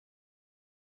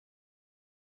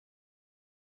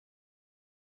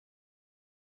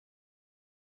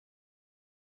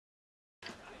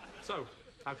So,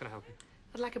 how can I help you?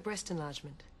 I'd like a breast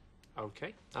enlargement.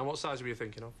 OK. And what size were you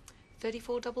thinking of?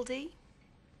 34 double D?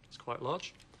 It's quite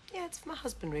large. Yeah, it's for my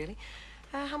husband, really.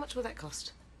 How much will that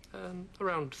cost?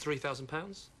 Around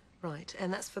 £3,000. Right,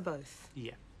 and that's for both?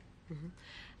 Yeah. Mm-hmm.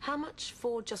 How much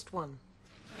for just one?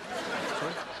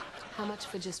 Sorry? How much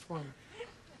for just one?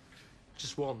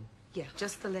 Just one? Yeah,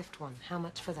 just the left one. How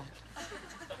much for that?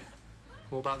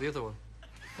 What about the other one?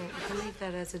 Well, we can leave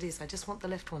that as it is. I just want the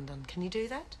left one done. Can you do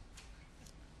that?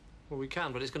 Well, we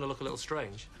can, but it's going to look a little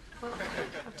strange. Well,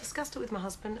 I've discussed it with my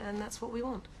husband, and that's what we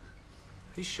want.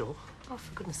 Are you sure? Oh,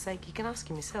 for goodness sake, you can ask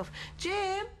him yourself.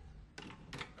 Jim!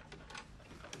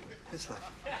 Yes,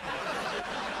 love.